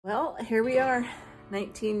Well, here we are,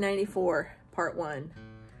 1994, part 1.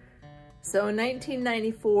 So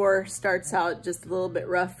 1994 starts out just a little bit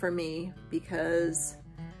rough for me because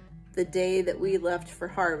the day that we left for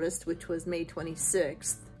harvest, which was May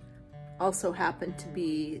 26th, also happened to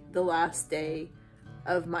be the last day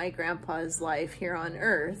of my grandpa's life here on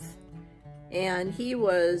Earth. And he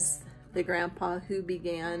was the grandpa who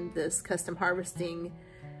began this custom harvesting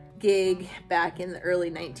gig back in the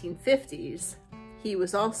early 1950s. He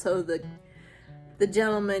was also the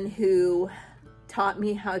gentleman who taught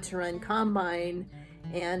me how to run combine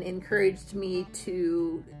and encouraged me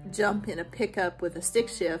to jump in a pickup with a stick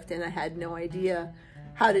shift, and I had no idea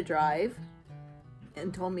how to drive,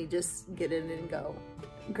 and told me just get in and go.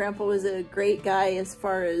 Grandpa was a great guy as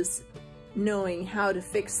far as knowing how to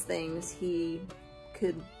fix things. He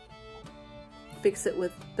could fix it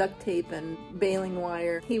with duct tape and baling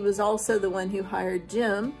wire. He was also the one who hired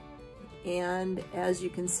Jim, and as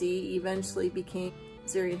you can see, eventually became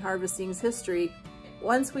Zeorian Harvesting's history.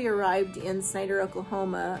 Once we arrived in Snyder,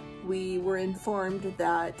 Oklahoma, we were informed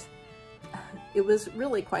that it was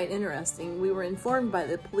really quite interesting. We were informed by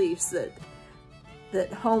the police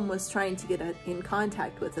that Home was trying to get in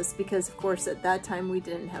contact with us because, of course, at that time we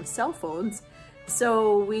didn't have cell phones,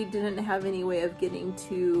 so we didn't have any way of getting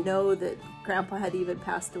to know that Grandpa had even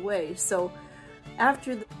passed away. So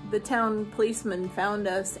after the town policeman found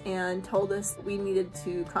us and told us we needed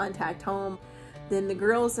to contact Home, then the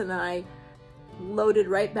girls and I loaded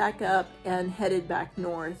right back up and headed back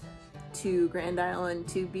north to Grand Island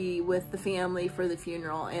to be with the family for the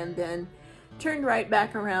funeral, and then turned right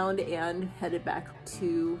back around and headed back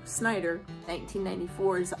to Snyder.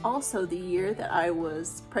 1994 is also the year that I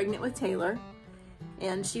was pregnant with Taylor,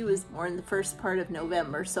 and she was born the first part of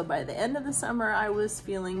November, so by the end of the summer I was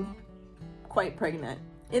feeling quite pregnant.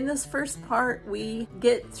 In this first part, we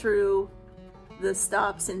get through the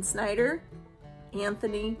stops in Snyder,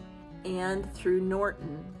 Anthony, and through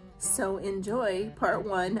Norton. So enjoy part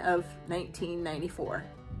 1 of 1994.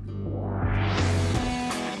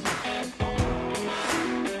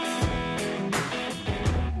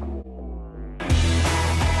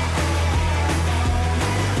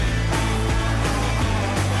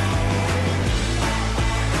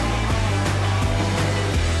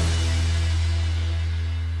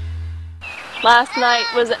 Last night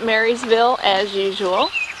was at Marysville, as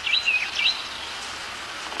usual.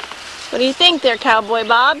 What do you think there, Cowboy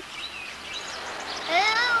Bob?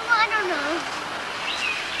 I don't know.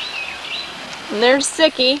 And there's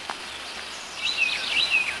Sickie.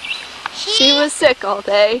 She was sick all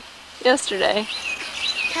day yesterday.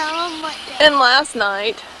 Tell them what day. And last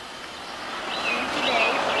night. And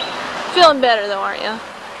today. Feeling better though, aren't you? A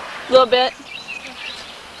little bit?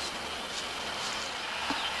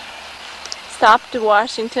 Stopped to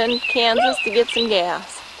Washington, Kansas to get some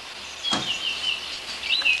gas.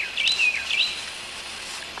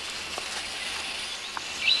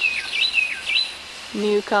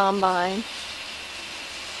 New combine.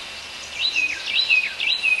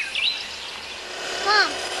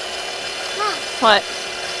 Mom. Mom. What?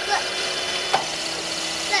 Look.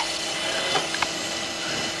 Look.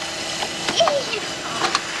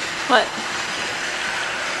 What?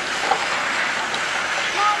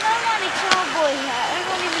 Mom, I want a cowboy hat. I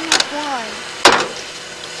don't even need one.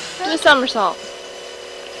 Do a somersault.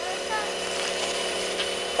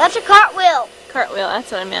 That's a cartwheel. Cartwheel,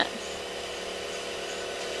 that's what I meant.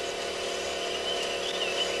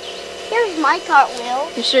 Here's my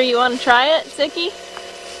cartwheel. You sure you want to try it, Sickie? If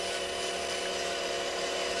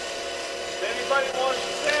anybody wants a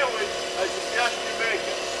sandwich, I suggest you make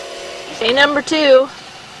it. Day number 2.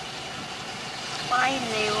 Fine,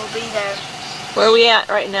 they will be there. Where are we at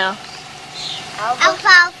right now?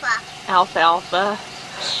 Alfalfa. Alfalfa.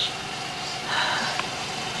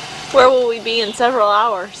 Where will we be in several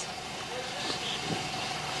hours?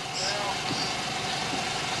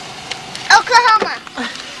 Oklahoma.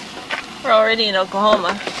 We're already in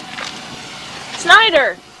Oklahoma.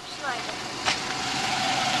 Snyder!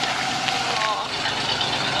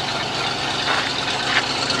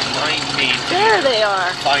 Remind me to There they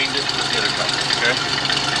are. find it with the other company, okay?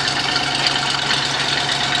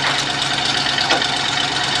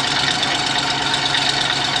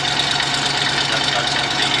 That's going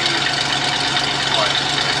to be used.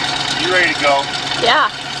 You ready to go? Yeah.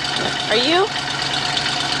 Are you?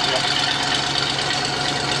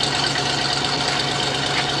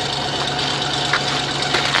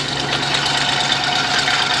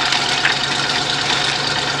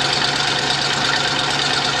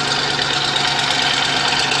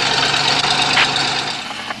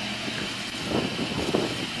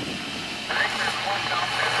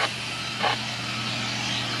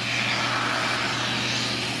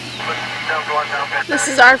 This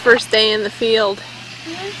is our first day in the field.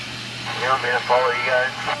 You want me to follow you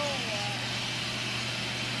guys?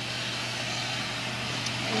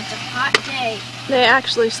 It's a hot day. They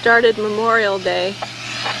actually started Memorial Day,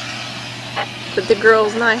 but the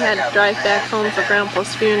girls and I had to drive back home for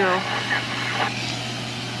Grandpa's funeral.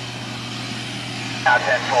 Out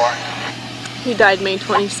 10-4. He died May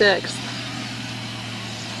 26th.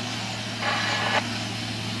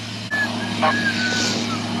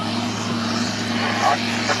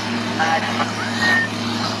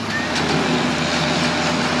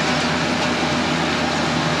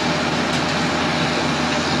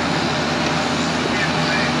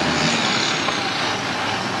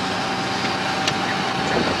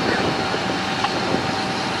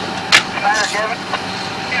 Snyder, Kevin?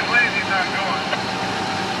 Can't believe he's not going.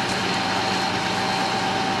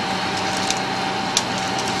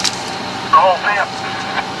 Oh, Sam.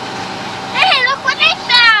 Hey, look what they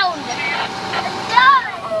found! A dog!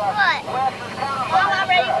 What? Mom, I'm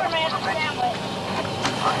ready for my sandwich.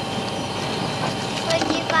 What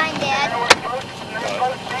did you find, Dad?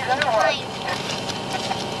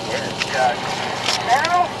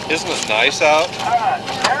 Isn't it nice out?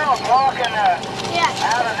 Daryl's walking Yeah.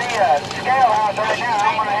 out of the scale house right now.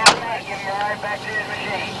 I'm going to have to give him right back to his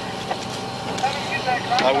machine.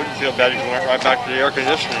 I wouldn't feel bad if you went right back to the air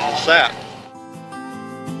conditioning and sat.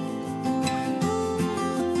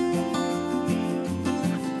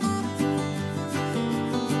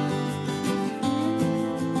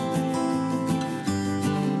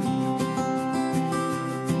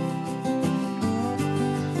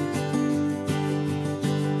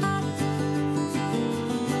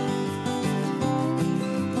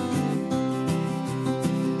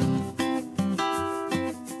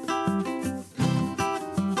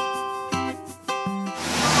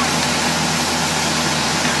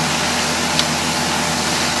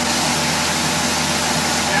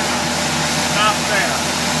 Not fair.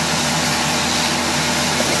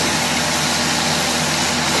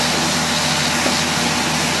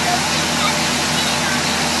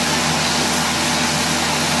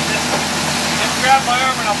 Just grab my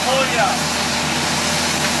arm and I'll pull you up.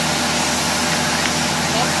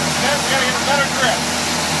 Okay, we gotta get a better grip.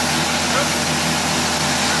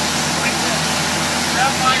 Like this.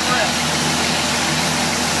 Grab my grip.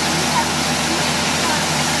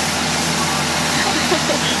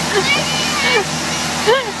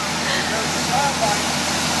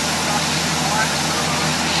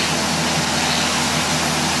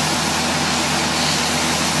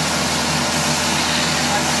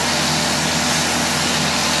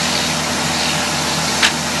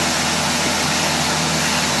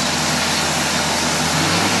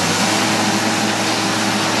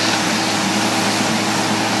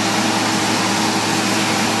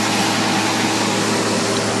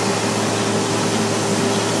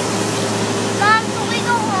 Mom, can we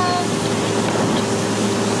go home?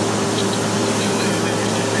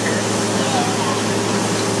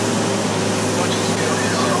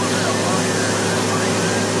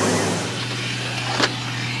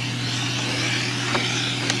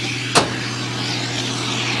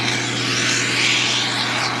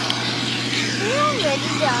 We're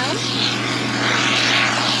already done.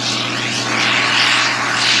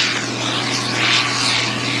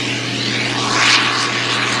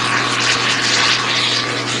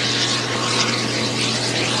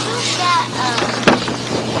 Who's that?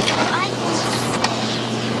 I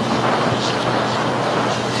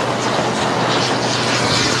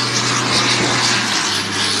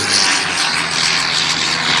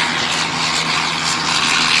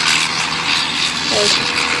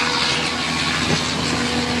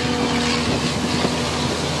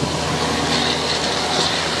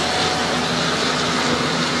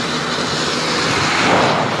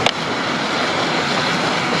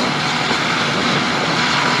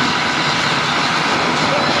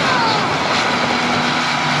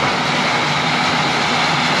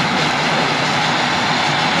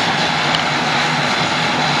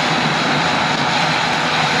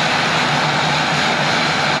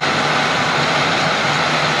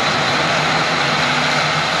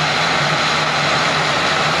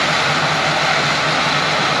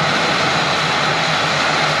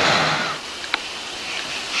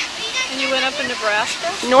And you went up in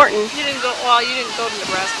Nebraska? Norton. You didn't go, well, you didn't go to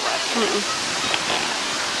Nebraska last year.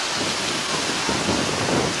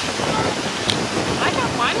 I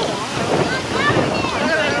got mine along.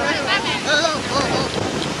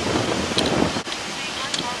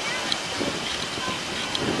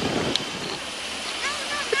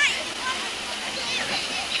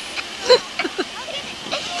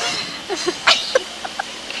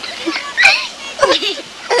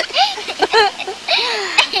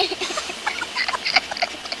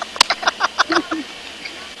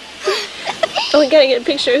 get a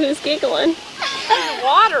picture of who's giggling.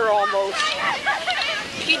 Water almost.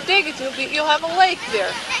 Keep digging, you'll have a lake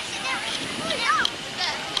there.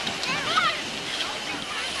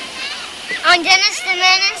 On Dennis the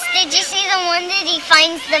Menace, did you see the one that he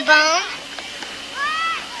finds the bone?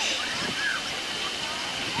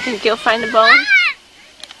 Think you'll find a bone?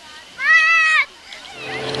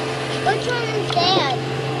 Which one is Dad?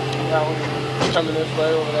 That one coming this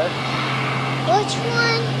way over there. Which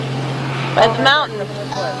one? By the mountain.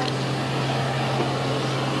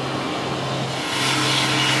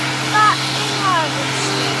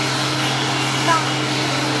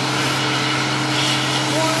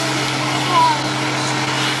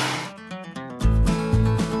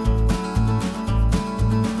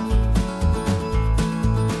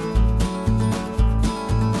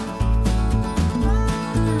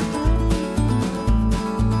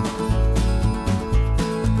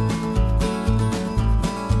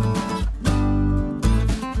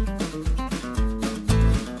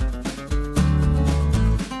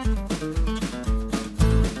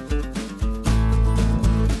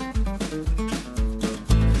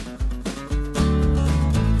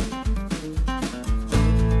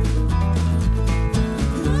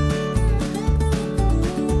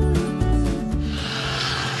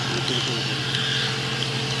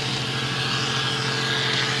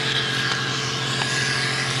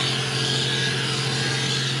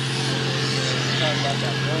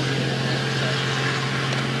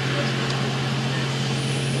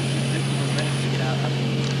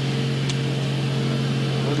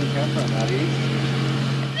 Where did he come from? Out east?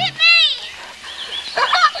 Hit me!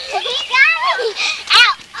 He got me!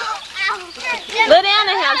 Ow! Ow! Ow! Let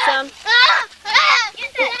Anna have some.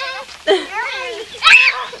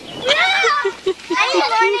 I'm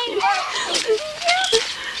running.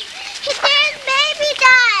 There's baby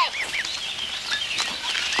ducks.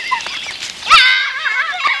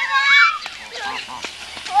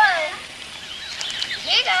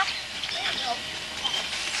 Here you go.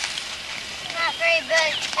 Not very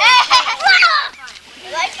big. You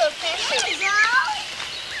like those pictures?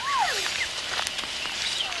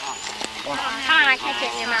 Come on, I catch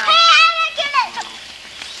it in your mouth. Hey, Anna, get it!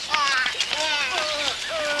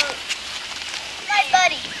 My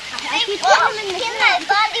buddy. Get my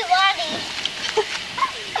buddy, Waddy.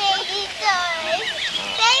 Baby ducks.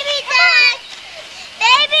 Baby ducks.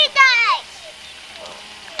 Baby ducks.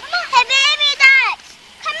 Hey, baby ducks.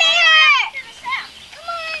 Come here. Come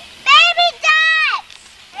on. Baby ducks.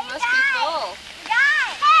 It must be full.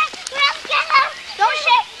 Let's get him. Don't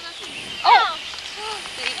shake. Oh!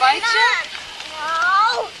 Did he bite you?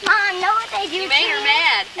 No. Mom, know what they do You to made her you?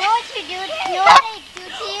 mad. Know what you do to you? Know what they do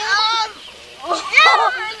to you?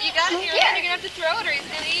 You got it here, then you're gonna have to throw it or he's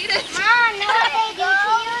gonna eat it. Mom, know what they do to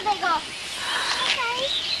you? They go, okay.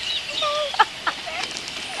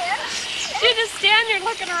 You just stand there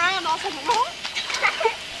looking around all of a sudden. Oh.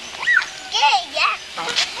 Yeah.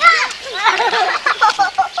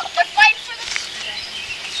 Fight for the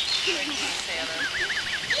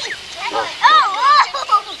Oh!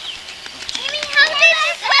 Amy, how did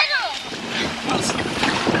you settle?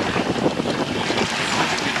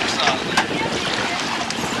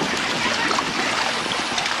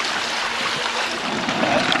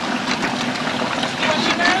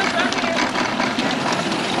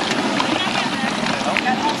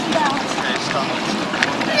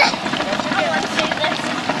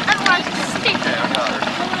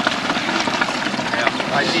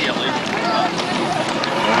 Ideally.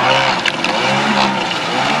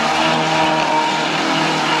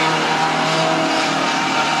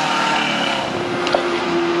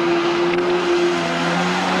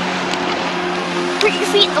 Put your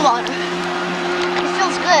feet in the water. It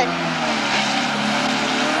feels good.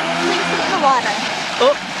 Put your feet in the water.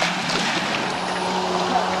 Oh.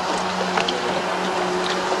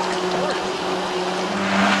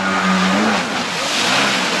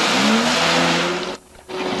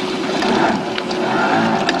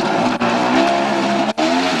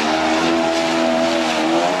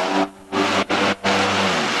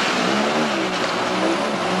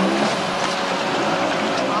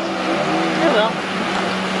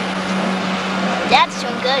 Dad's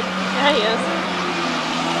doing good. Yeah, he is.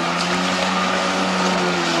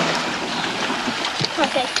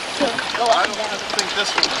 Okay, so go I up don't and down. think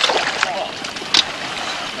this one is full.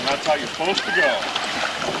 And that's how you're supposed to go.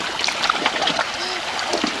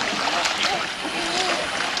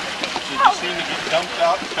 Did you see me get dumped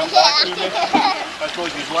out and come back to me? I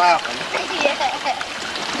suppose he's laughing.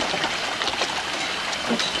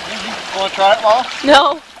 Want to try it, Mom?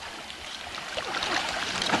 No.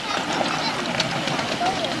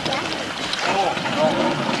 Oh, no.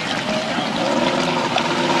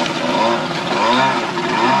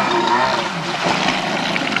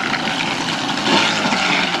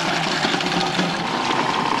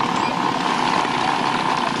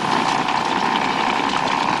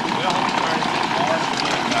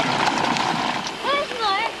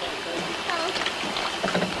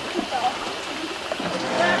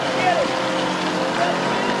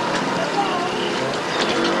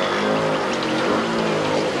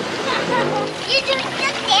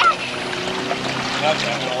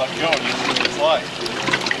 going. You see what it's like.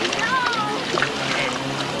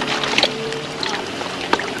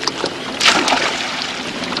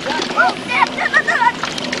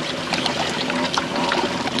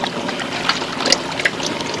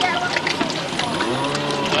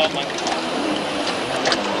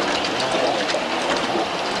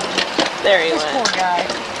 There he went. Poor guy.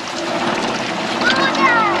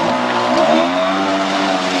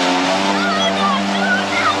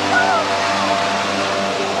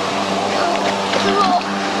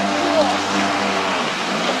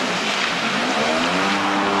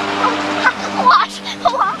 Watch!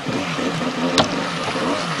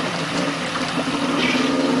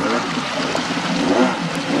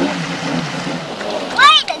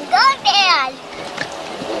 Wait, the gun man!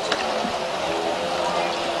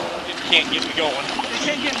 You can't get me going. They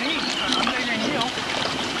can't get me. I'm not even heal.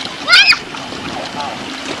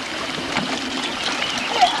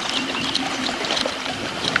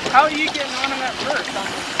 How are you getting on that first?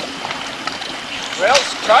 Well,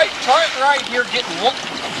 try it right here.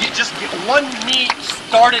 Just get one knee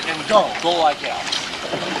started and go like that.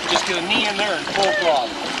 Just get a knee in there and full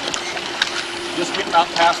throttle. Just get out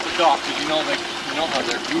past the dock because you know how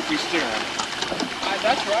they're goofy steering.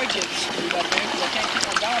 That's where I get screwed up, man, because I can't keep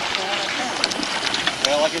my balance for when I turn.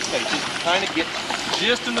 Well, like I say, just kind of get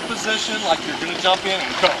just in the position like you're going to jump in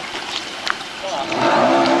and go.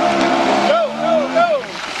 Go!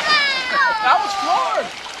 That was floored!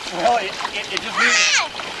 Well, it just means...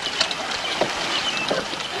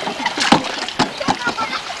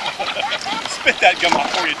 Spit that gum out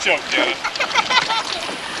before you choke, Janet.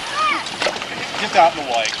 Get out in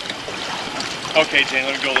the light. Okay, Jane,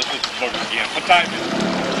 let me go. Let's look again. What time is it?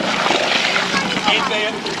 Ain't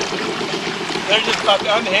they? They're just about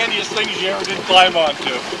the unhandiest things you ever did climb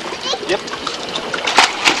onto. Yep.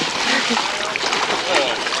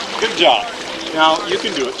 Good job. Now, you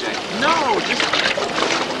can do it, Jane. No,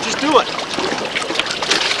 just do it.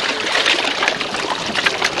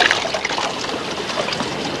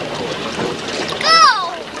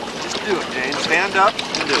 Go! Just do it, Jane. Stand up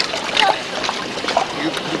and do it. You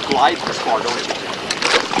glide this far, don't you?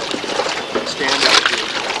 Stand up.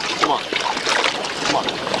 Come on.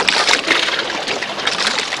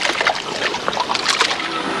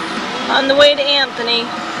 On the way to Anthony.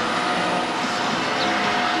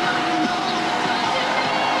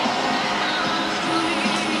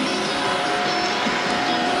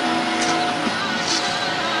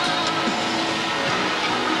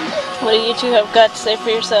 What do you two have got to say for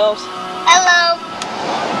yourselves? Hello.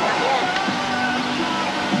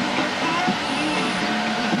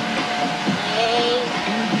 Hey.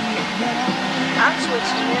 I'm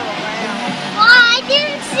switching him around. Why? I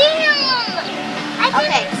didn't see him. I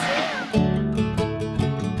didn't see him.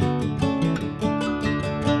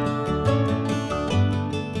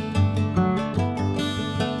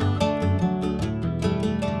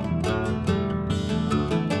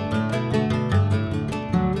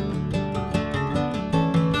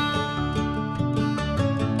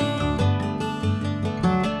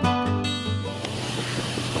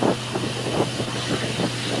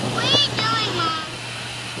 What are you doing, Mom?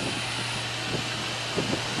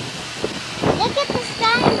 Look at the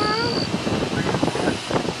sky, Mom.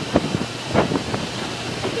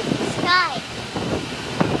 Look at the sky.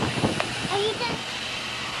 Are you done?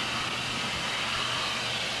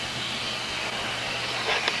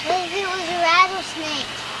 What if it was a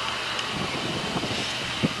rattlesnake?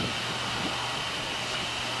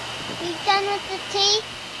 You done with the tea?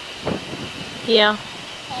 Yeah.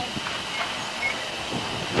 Okay.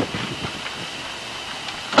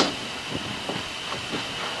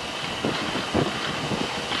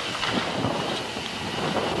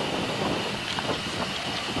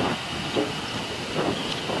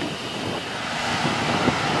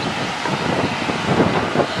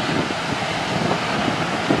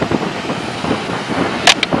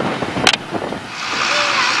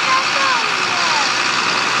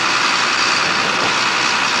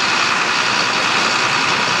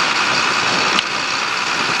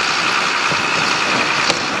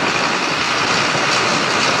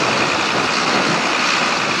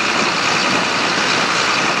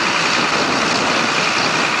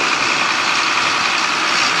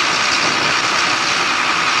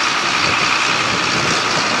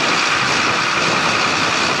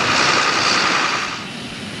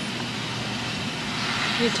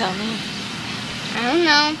 You tell me. I don't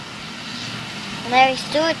know. Larry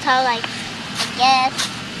Stewart told, like, I guess.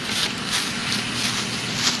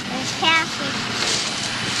 There's Cassie.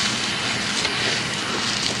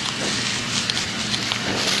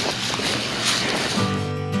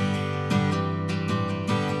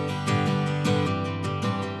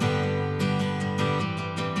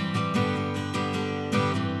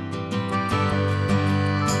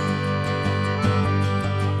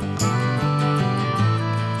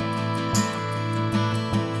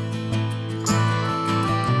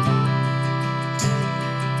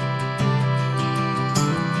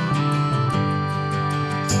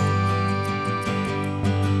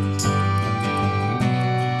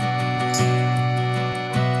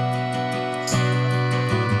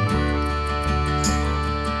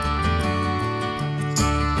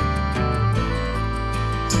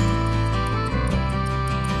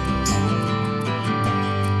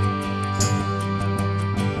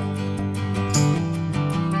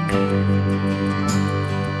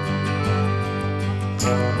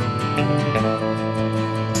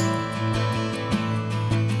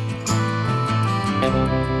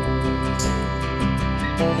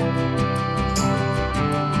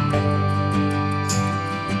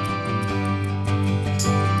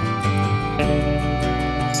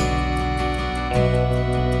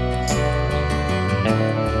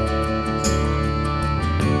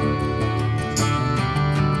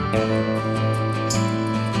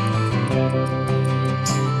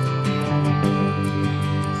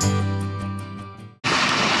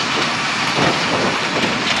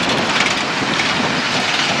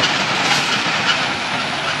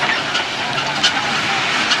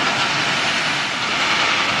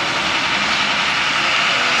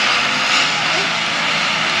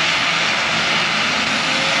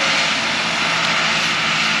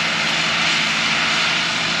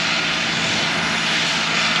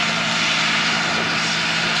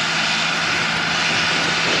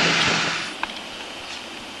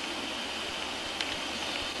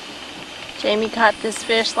 Jamie caught this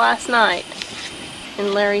fish last night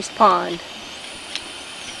in Larry's pond.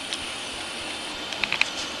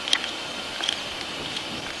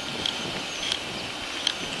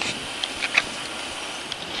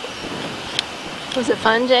 Was it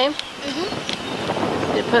fun, James?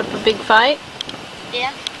 Mm-hmm. Did it put up a big fight?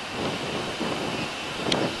 Yeah.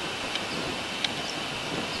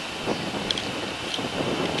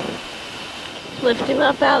 Lift him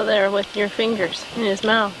up out of there with your fingers in his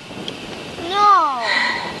mouth. No.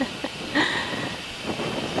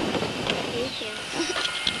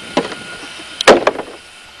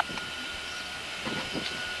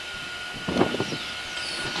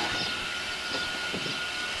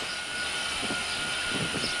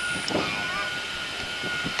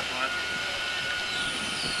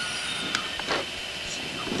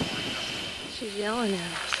 She's yelling at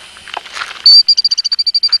us.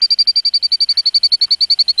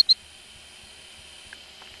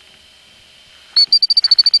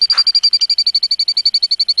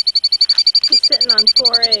 She's sitting on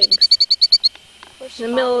 4 eggs in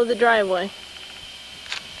the middle of the driveway.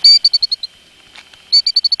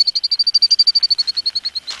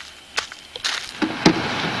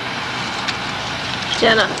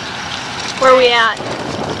 Jenna, where are we at?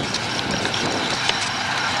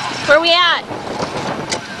 Where are we at?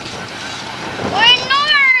 We're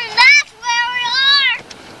north. That's where we are.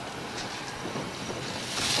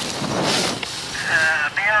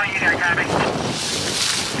 Bill, you got a copy?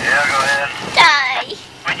 Yeah, go ahead. Die.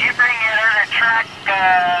 Would you bring that other truck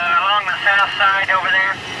along the south side over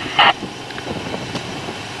there?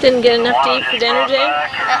 Didn't get enough to eat for dinner, Jay?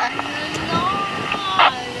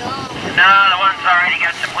 No, the one's already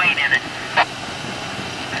got some wheat in it.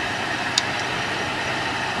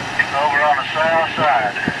 Over on the south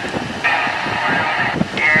side.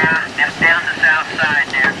 Yeah, just down the south side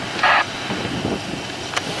there.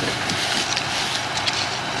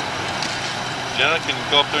 Jenna, can you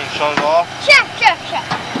go up there and shut it off? Sure, sure, sure.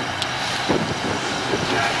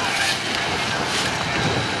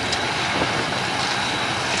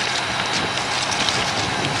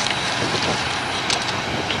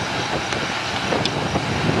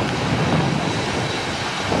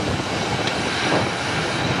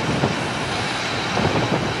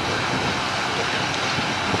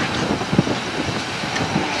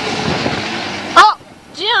 Oh,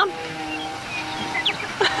 Jim!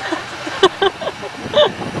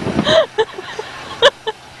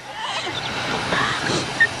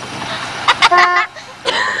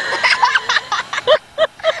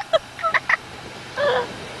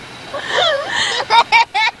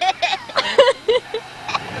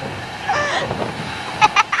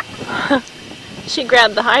 She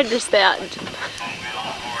grabbed the hydrostat.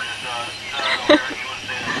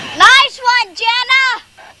 Nice one, Jenna.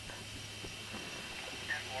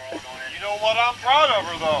 You know what? I'm proud of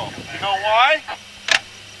her, though. You know why?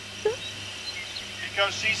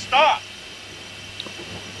 Because she stopped.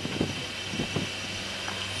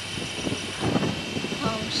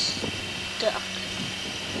 Oh, stuck.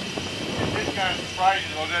 It did kind of surprise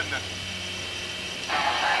you, though, didn't it?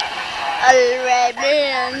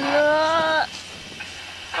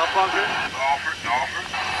 Up, Bunker?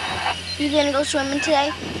 You gonna go swimming today?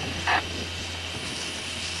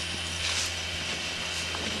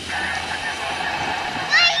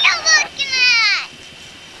 What are you looking at?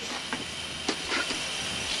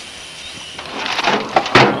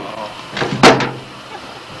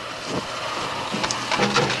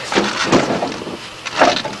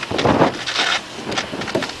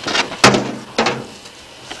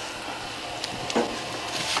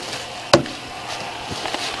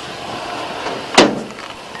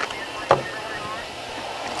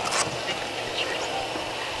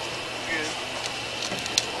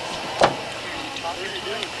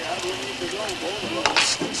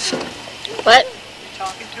 What? You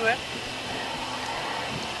talking to it?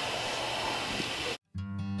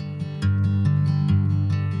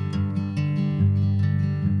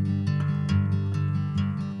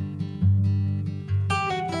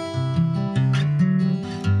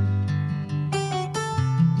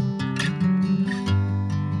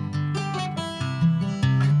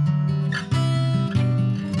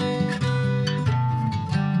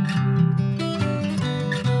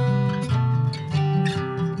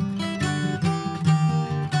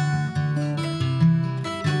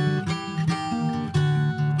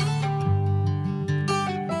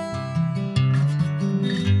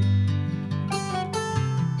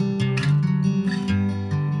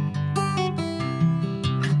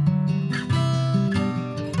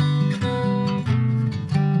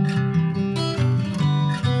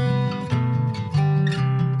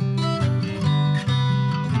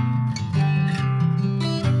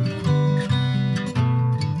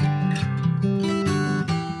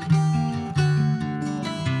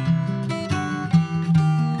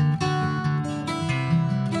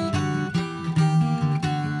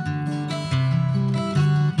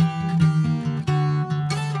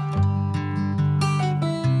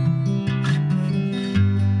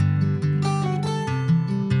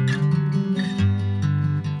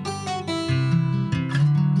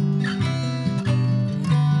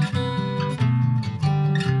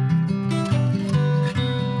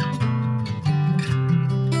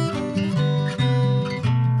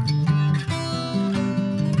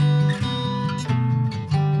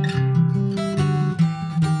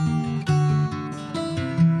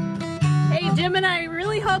 Jim and I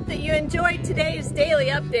really hope that you enjoyed today's daily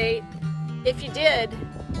update. If you did,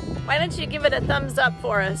 why don't you give it a thumbs up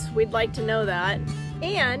for us? We'd like to know that.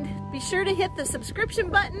 And be sure to hit the subscription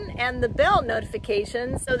button and the bell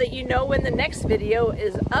notification so that you know when the next video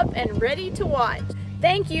is up and ready to watch.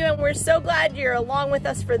 Thank you, and we're so glad you're along with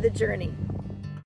us for the journey.